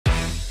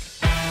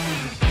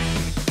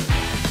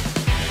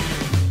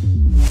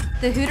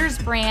The Hooters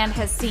brand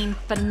has seen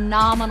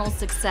phenomenal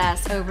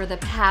success over the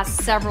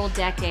past several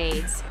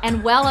decades,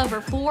 and well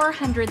over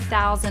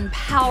 400,000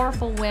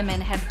 powerful women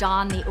have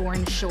donned the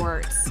orange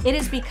shorts. It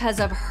is because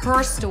of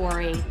her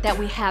story that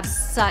we have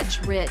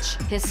such rich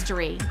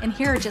history, and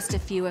here are just a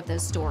few of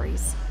those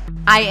stories.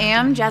 I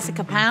am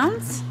Jessicah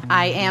Pounds.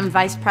 I am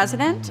Vice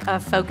President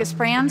of Focus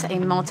Brands, a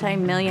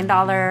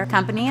multi-million-dollar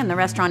company in the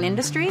restaurant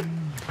industry.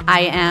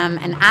 I am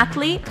an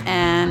athlete,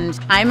 and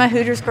I'm a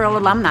Hooters Girl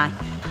alumni.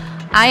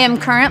 I am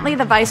currently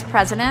the Vice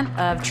President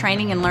of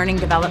Training and Learning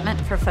Development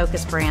for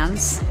Focus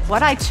Brands.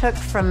 What I took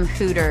from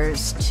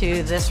Hooters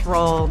to this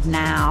role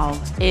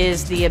now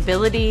is the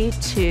ability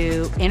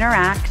to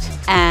interact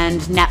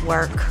and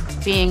network.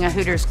 Being a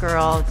Hooters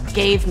Girl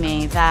gave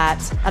me that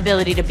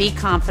ability to be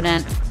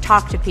confident,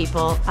 talk to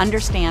people,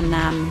 understand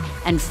them,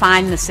 and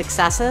find the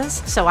successes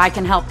so I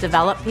can help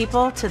develop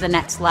people to the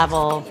next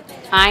level.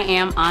 I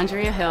am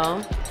Andrea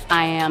Hill.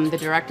 I am the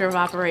Director of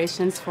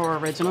Operations for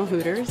Original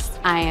Hooters.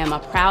 I am a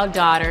proud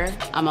daughter,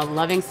 I'm a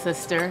loving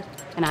sister,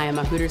 and I am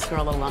a Hooters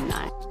Girl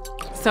alumni.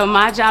 So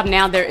my job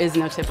now, there is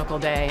no typical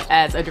day.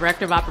 As a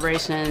Director of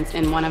Operations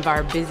in one of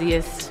our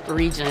busiest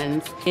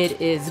regions, it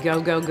is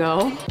go, go,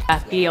 go. I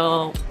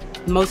feel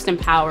most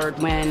empowered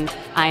when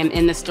I am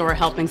in the store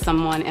helping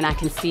someone and I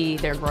can see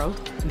their growth,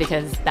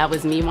 because that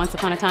was me once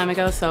upon a time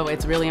ago, so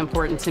it's really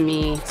important to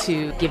me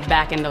to give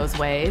back in those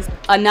ways.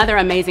 Another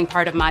amazing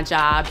part of my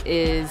job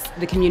is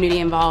the community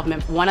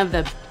involvement. One of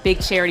the big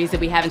charities that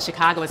we have in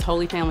Chicago is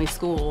Holy Family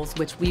Schools,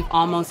 which we've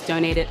almost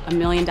donated $1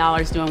 million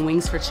doing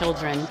Wings for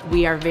Children.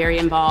 We are very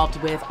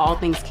involved with all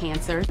things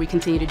cancer. We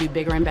continue to do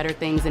bigger and better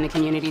things in the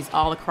communities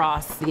all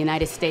across the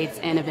United States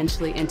and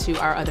eventually into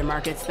our other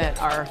markets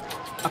that are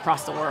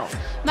across the world.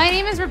 My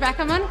name is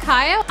Rebecca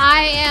Moncayo.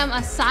 I am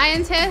a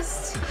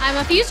scientist. I'm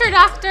a future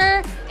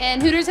doctor,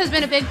 and Hooters has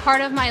been a big part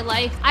of my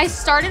life. I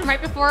started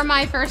right before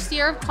my first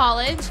year of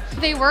college.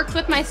 They worked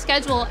with my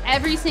schedule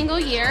every single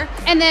year.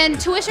 And then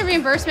tuition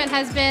reimbursement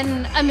has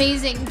been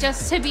amazing,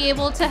 just to be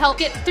able to help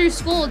get through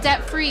school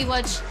debt-free,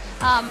 which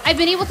I've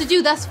been able to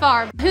do thus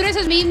far. Hooters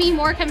has made me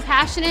more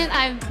compassionate.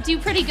 I do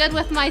pretty good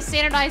with my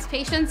standardized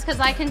patients because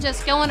I can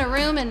just go in a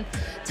room and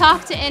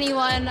talk to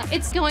anyone.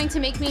 It's going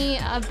to make me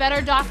a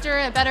better doctor,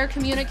 a better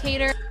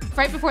communicator.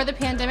 Right before the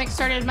pandemic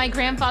started, my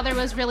grandfather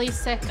was really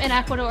sick in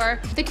Ecuador.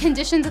 The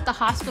conditions at the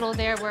hospital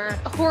there were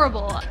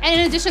horrible. And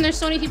in addition, there's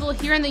so many people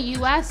here in the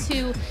US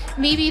who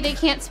maybe they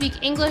can't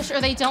speak English or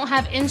they don't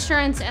have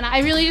insurance, and I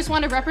really just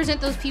want to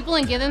represent those people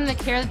and give them the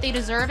care that they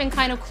deserve and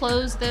kind of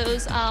close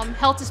those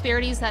health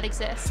disparities that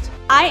exist.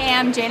 I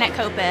am Janet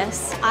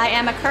Kopis. I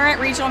am a current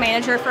regional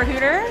manager for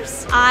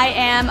Hooters. I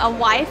am a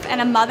wife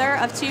and a mother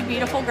of 2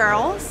 beautiful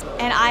girls,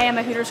 and I am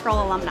a Hooters Girl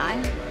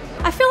alumni.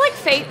 I feel like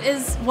fate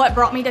is what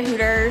brought me to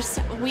Hooters.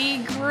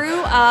 We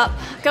grew up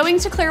going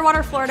to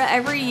Clearwater, Florida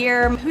every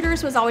year.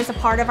 Hooters was always a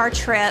part of our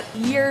trip.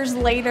 Years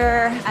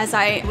later, as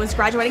I was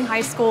graduating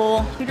high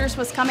school, Hooters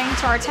was coming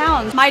to our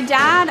town. My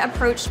dad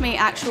approached me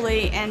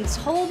actually and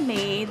told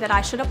me that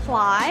I should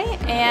apply,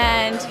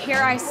 and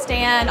here I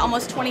stand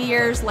almost 20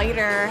 years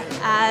later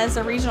as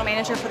a regional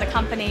manager for the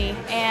company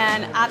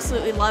and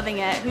absolutely loving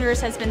it. Hooters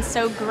has been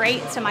so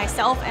great to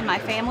myself and my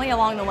family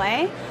along the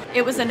way.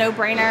 It was a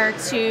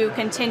no-brainer to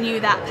continue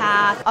that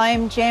path.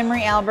 I'm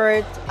Jamrie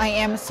Albert. I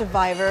am a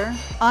survivor.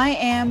 I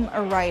am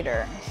a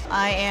writer.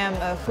 I am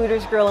a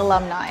Hooters Girl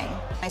alumni.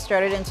 I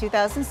started in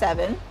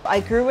 2007. I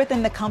grew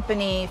within the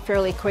company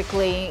fairly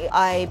quickly.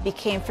 I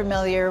became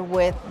familiar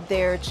with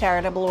their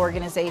charitable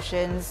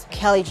organizations.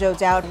 Kelly Jo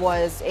Dowd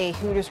was a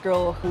Hooters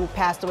Girl who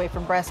passed away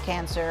from breast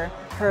cancer.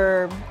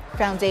 Her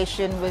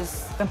foundation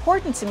was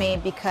important to me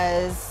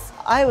because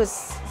I was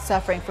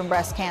suffering from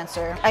breast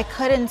cancer. I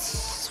couldn't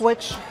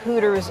switch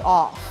Hooters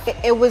off.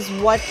 It was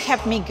what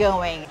kept me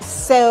going.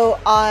 So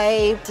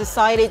I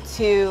decided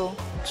to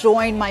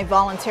join my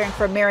volunteering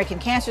for American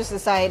Cancer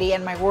Society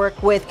and my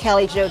work with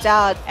Kelly Jo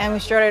Dowd, and we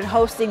started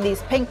hosting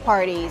these pink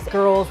parties.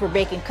 Girls were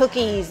baking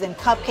cookies and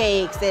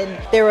cupcakes, and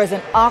there was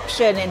an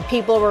auction and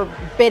people were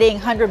bidding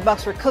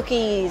 $100 for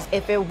cookies.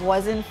 If it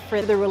wasn't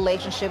for the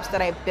relationships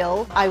that I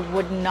built, I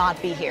would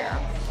not be here.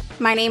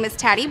 My name is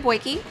Taddy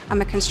Beuke.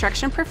 I'm a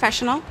construction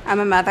professional. I'm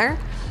a mother.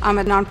 I'm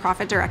a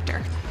nonprofit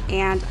director.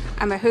 And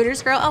I'm a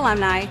Hooters Girl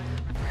alumni.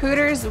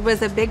 Hooters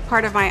was a big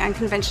part of my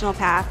unconventional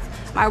path.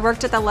 I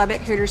worked at the Lubbock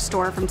Hooters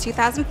store from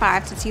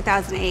 2005 to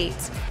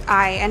 2008.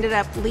 I ended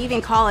up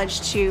leaving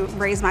college to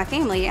raise my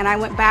family, and I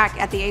went back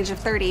at the age of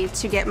 30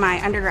 to get my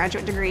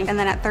undergraduate degree. And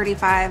then at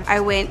 35, I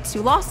went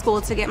to law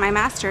school to get my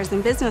master's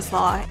in business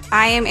law.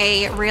 I am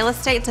a real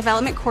estate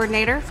development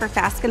coordinator for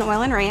Fasken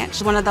Oil and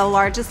Ranch, one of the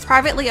largest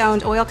privately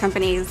owned oil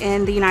companies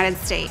in the United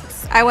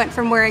States. I went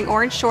from wearing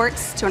orange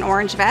shorts to an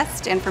orange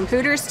vest, and from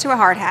Hooters to a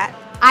hard hat.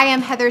 I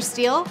am Heather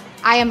Steele.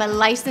 I am a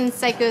licensed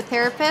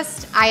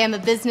psychotherapist. I am a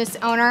business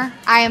owner.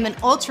 I am an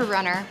ultra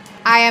runner.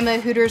 I am a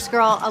Hooters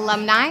Girl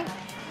alumni,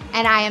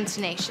 and I am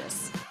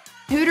tenacious.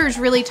 Hooters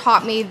really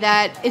taught me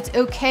that it's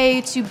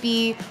okay to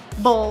be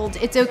bold.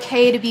 It's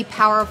okay to be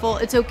powerful.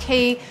 It's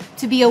okay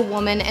to be a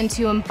woman and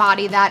to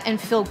embody that and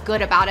feel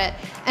good about it.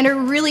 And it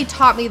really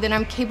taught me that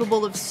I'm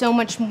capable of so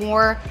much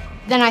more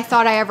than I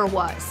thought I ever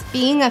was.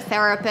 Being a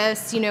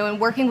therapist, and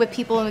working with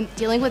people and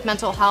dealing with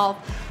mental health,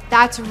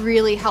 that's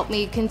really helped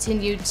me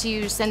continue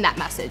to send that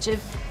message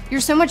of you're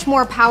so much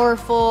more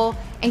powerful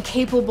and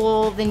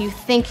capable than you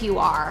think you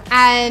are.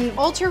 And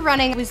ultra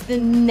running was the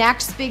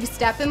next big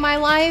step in my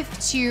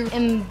life to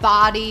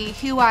embody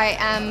who I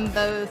am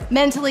both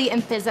mentally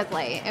and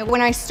physically. And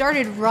when I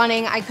started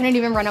running, I couldn't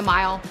even run a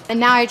mile. And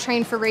now I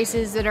train for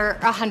races that are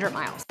 100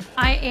 miles.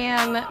 I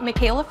am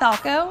Michaela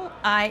Falco.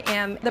 I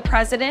am the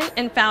president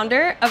and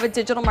founder of a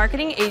digital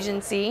marketing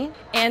agency,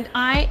 and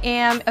I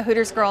am a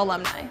Hooters Girl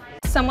alumni.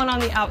 Someone on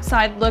the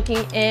outside looking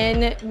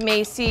in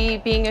may see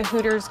being a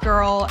Hooters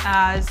Girl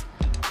as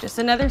just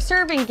another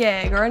serving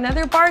gig or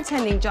another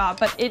bartending job,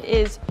 but it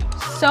is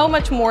so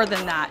much more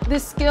than that. The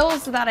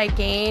skills that I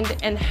gained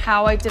and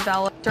how I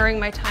developed during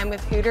my time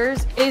with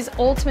Hooters is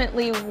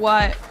ultimately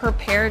what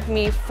prepared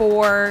me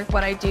for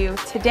what I do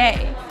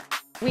today.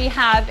 We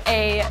have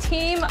a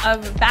team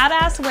of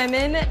badass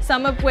women,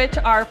 some of which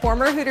are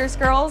former Hooters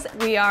girls.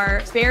 We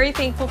are very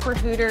thankful for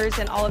Hooters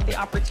and all of the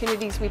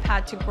opportunities we've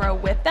had to grow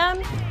with them.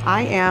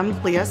 I am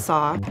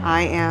Aliscia.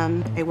 I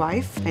am a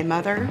wife, a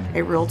mother,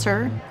 a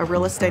realtor, a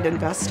real estate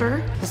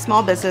investor, a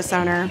small business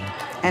owner,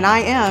 and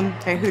I am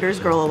a Hooters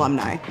Girl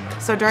alumni.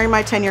 So during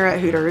my tenure at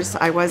Hooters,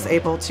 I was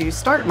able to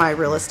start my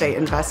real estate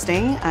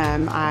investing.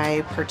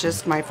 I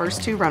purchased my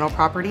first 2 rental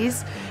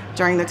properties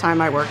during the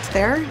time I worked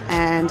there,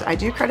 and I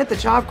do credit the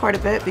job quite a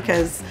bit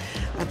because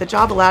the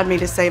job allowed me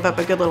to save up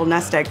a good little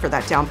nest egg for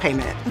that down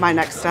payment. My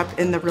next step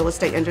in the real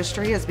estate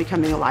industry is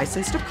becoming a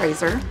licensed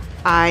appraiser.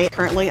 I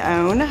currently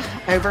own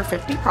over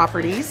 50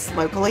 properties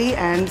locally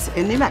and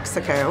in New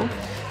Mexico.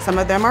 Some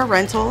of them are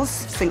rentals,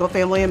 single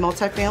family and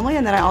multifamily,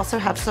 and then I also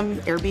have some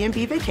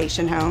Airbnb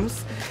vacation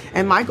homes.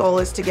 And my goal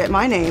is to get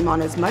my name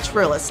on as much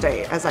real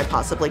estate as I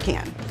possibly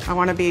can. I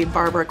want to be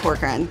Barbara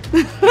Corcoran.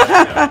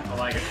 Yeah, I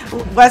like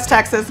it. West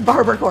Texas,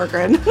 Barbara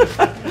Corcoran.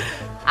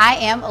 I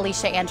am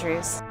Aliscia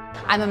Andrews.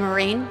 I'm a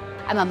Marine,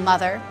 I'm a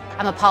mother,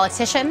 I'm a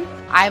politician,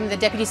 I'm the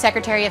Deputy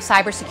Secretary of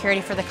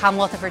Cybersecurity for the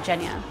Commonwealth of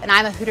Virginia, and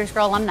I'm a Hooters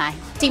Girl alumni.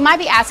 So you might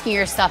be asking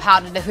yourself, how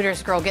did the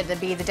Hooters Girl get to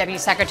be the Deputy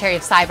Secretary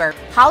of Cyber?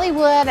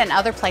 Hollywood and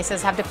other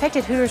places have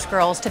depicted Hooters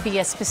Girls to be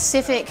a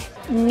specific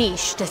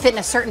niche, to fit in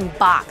a certain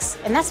box,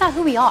 and that's not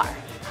who we are.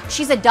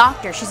 She's a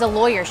doctor, she's a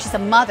lawyer, she's a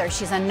mother,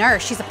 she's a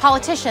nurse, she's a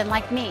politician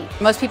like me.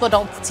 Most people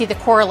don't see the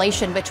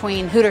correlation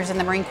between Hooters and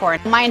the Marine Corps.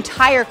 My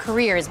entire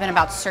career has been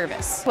about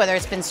service, whether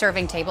it's been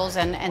serving tables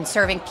and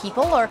serving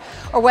people, or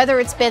whether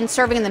it's been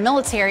serving in the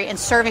military and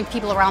serving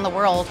people around the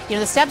world.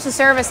 The steps of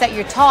service that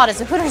you're taught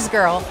as a Hooters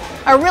Girl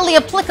are really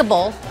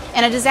applicable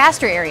in a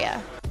disaster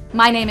area.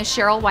 My name is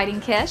Cheryl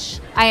Whiting-Kish.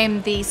 I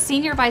am the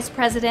Senior Vice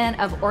President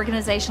of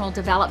Organizational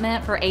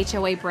Development for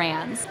HOA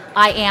Brands.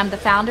 I am the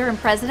founder and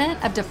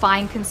president of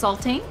Define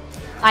Consulting.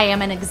 I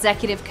am an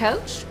executive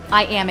coach.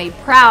 I am a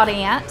proud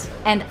aunt,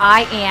 and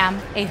I am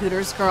a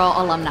Hooters Girl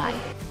alumni.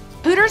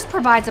 Hooters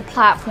provides a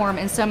platform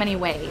in so many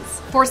ways.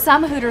 For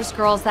some Hooters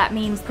girls, that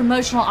means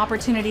promotional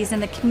opportunities in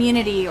the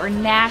community or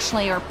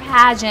nationally or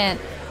pageant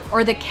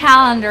or the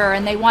calendar,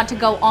 and they want to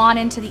go on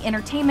into the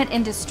entertainment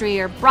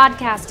industry or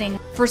broadcasting.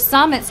 For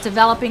some, it's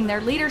developing their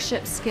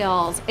leadership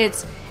skills.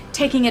 It's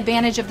taking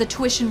advantage of the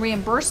tuition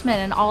reimbursement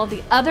and all of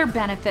the other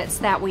benefits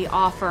that we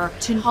offer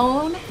to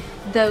hone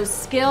those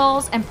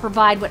skills and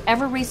provide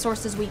whatever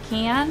resources we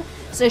can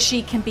so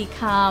she can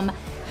become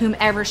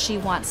whomever she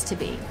wants to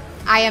be.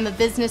 I am a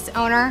business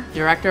owner,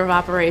 Director of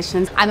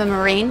Operations. I'm a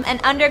Marine,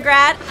 An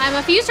undergrad, I'm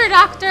a future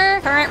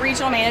doctor, current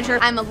regional manager,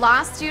 I'm a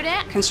law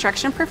student,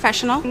 Construction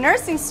professional.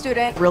 nursing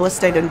student, Real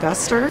estate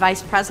investor.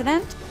 Vice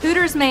President.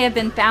 Hooters may have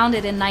been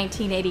founded in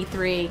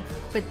 1983,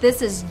 but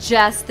this is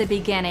just the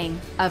beginning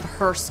of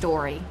her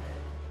story.